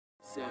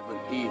7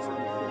 even.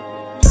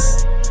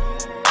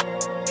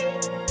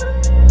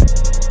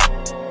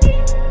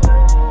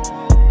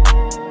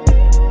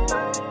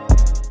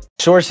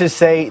 Sources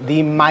say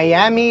the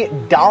Miami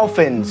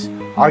Dolphins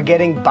are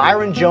getting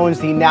Byron Jones,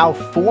 the now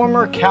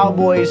former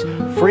Cowboys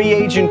free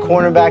agent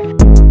cornerback.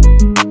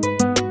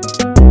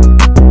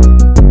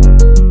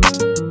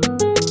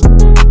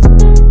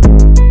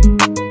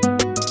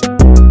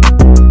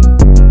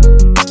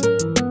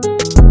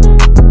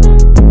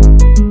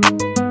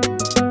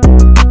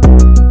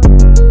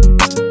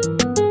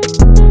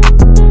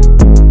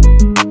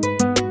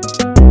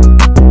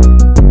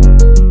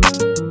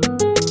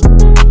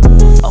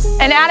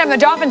 The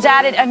Dolphins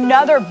added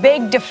another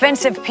big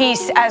defensive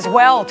piece as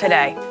well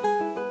today.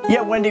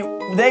 Yeah, Wendy,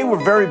 they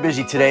were very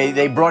busy today.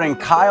 They brought in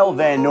Kyle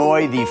Van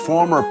Noy, the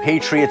former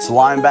Patriots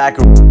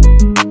linebacker.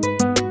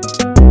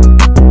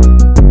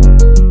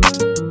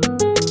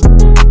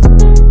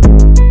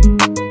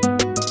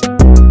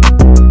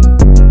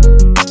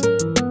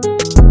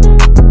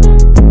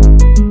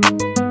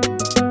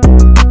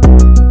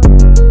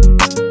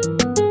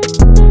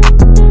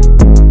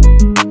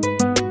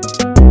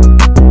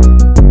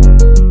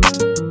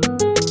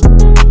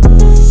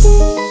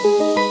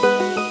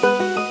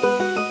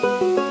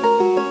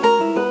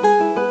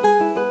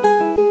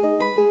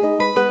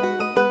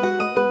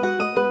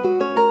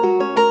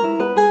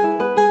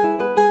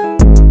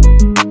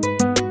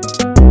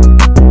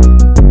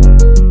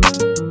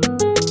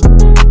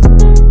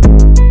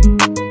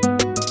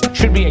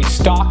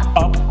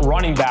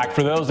 Running back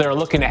for those that are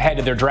looking ahead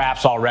to their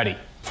drafts already.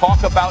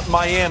 Talk about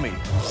Miami,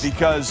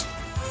 because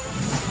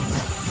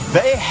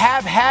they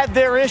have had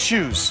their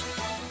issues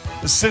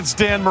since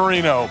Dan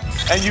Marino.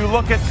 And you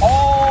look at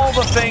all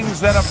the things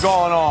that have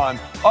gone on.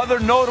 Other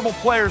notable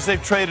players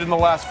they've traded in the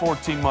last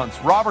 14 months.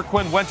 Robert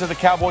Quinn went to the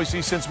Cowboys.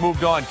 He's since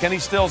moved on. Kenny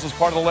Stills is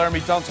part of the Laramie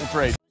Tunsil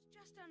trade.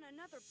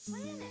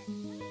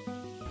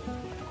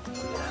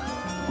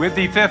 With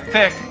the 5th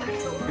pick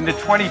in the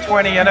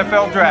 2020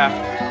 NFL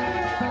Draft,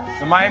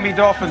 the Miami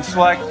Dolphins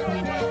select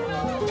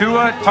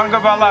Tua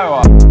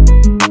Tagovailoa.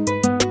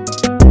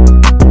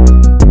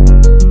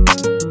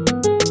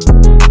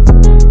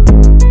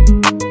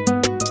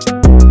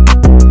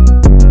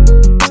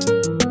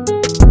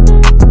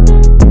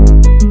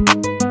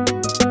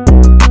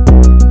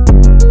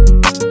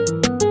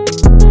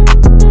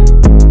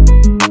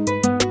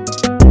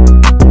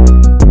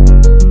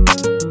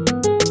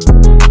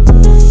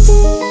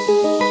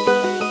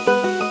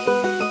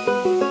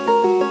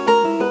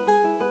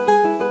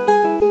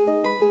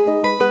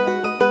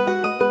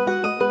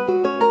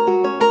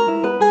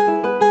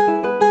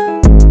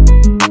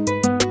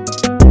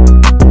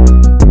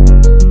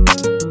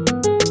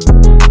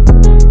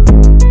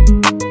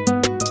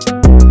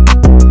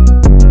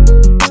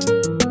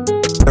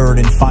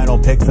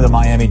 Pick for the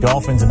Miami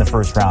Dolphins in the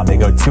first round. They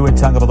go Tua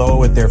Tagovailoa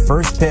with their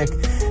first pick.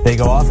 They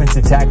go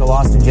offensive tackle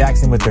Austin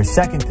Jackson with their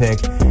second pick.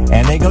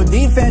 And they go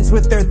defense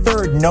with their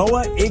third,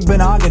 Noah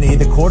Igbenogany,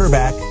 the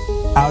quarterback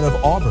out of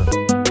Auburn.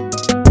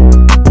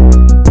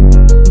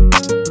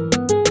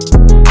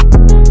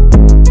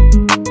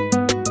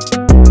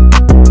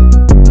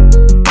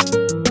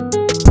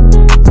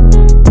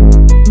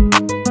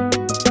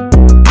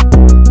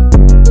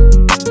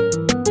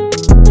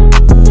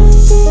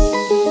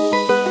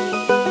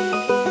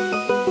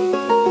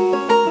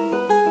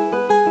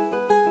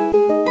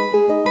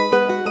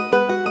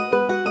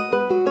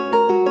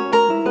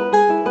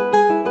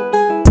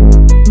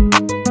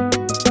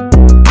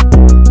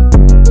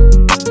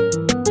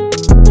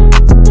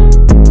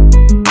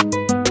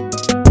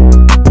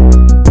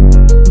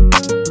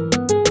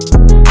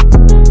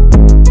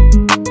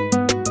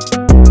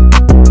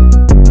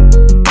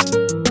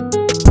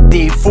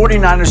 The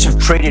 49ers have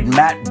traded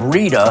Matt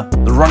Breida,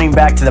 the running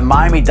back, to the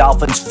Miami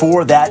Dolphins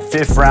for that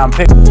 5th round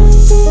pick.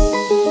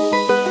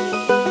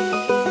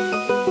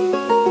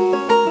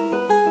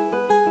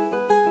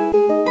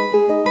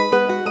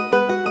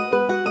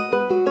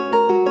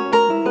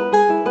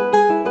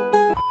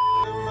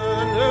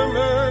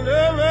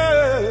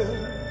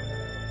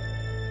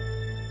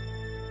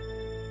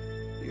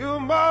 You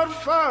might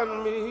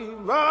find me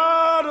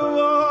by the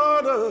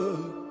water,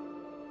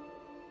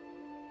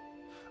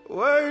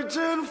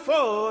 waiting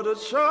for the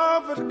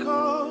trumpet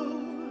call.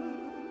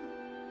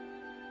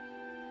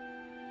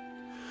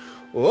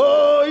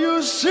 Oh,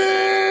 you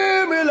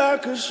see me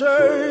like a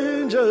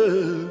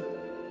stranger.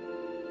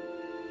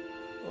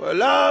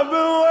 Well, I've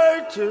been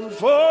waiting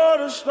for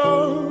the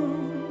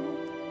storm,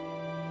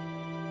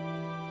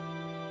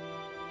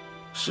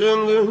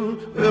 singing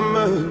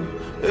amen,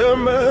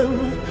 amen,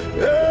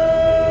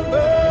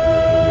 amen.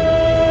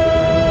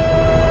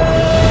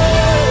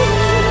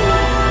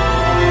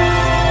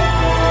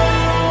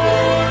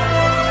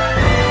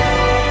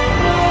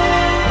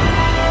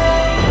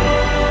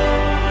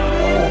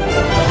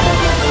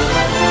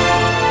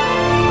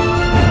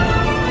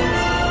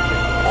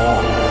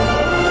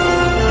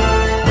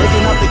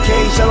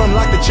 Shall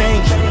unlock the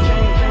change.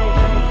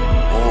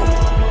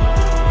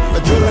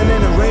 Adrenaline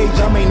and a rage,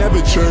 I may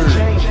never change.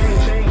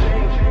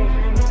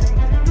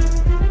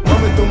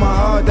 Coming through my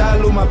heart,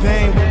 dilute my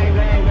pain.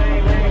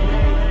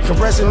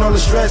 Compressing all the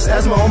stress,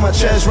 asthma on my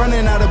chest,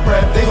 running out of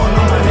breath. They gon'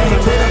 know my name.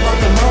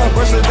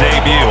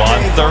 Debut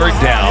on third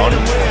down.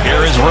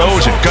 Here is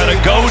Rosen, gonna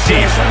go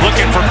deep,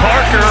 looking for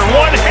Parker.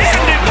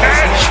 One-handed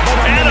catch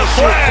and a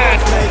flag.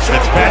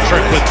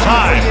 Fitzpatrick with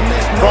time,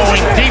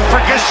 throwing deep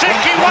for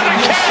Gesicki. What a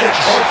catch!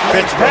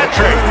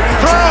 Fitzpatrick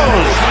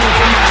throws,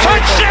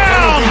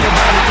 touchdown!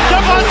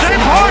 Devontae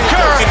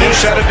Parker. New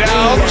set of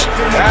downs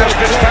as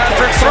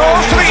Fitzpatrick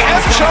throws to the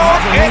end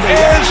zone. It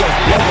is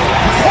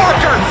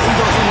Parker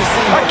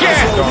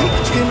again.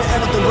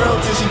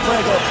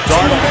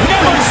 Darnold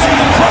never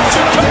seen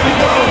pressure coming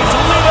down.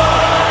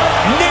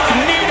 Nick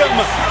Needham.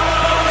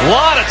 A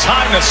lot of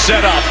time to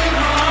set up.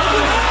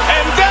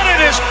 And then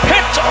it is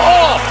picked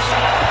off.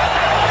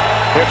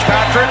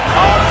 Fitzpatrick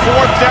on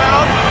fourth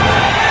down.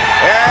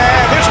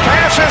 And this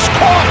pass is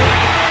caught.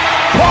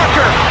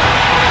 Parker.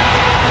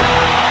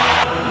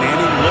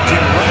 Manning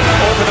looking right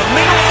over the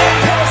middle. The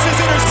pass is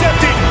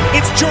intercepted.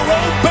 It's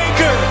Jerome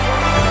Baker.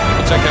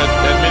 Tech had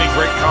many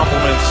great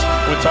compliments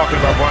when talking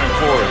about Brian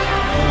Flores.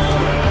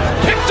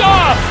 Picked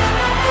off.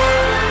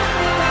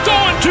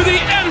 Going to the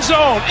end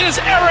zone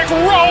is Eric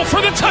Rowe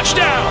for the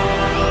touchdown.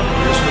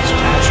 Here's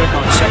Fitzpatrick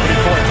on second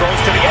and fourth, throws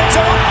to the end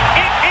zone.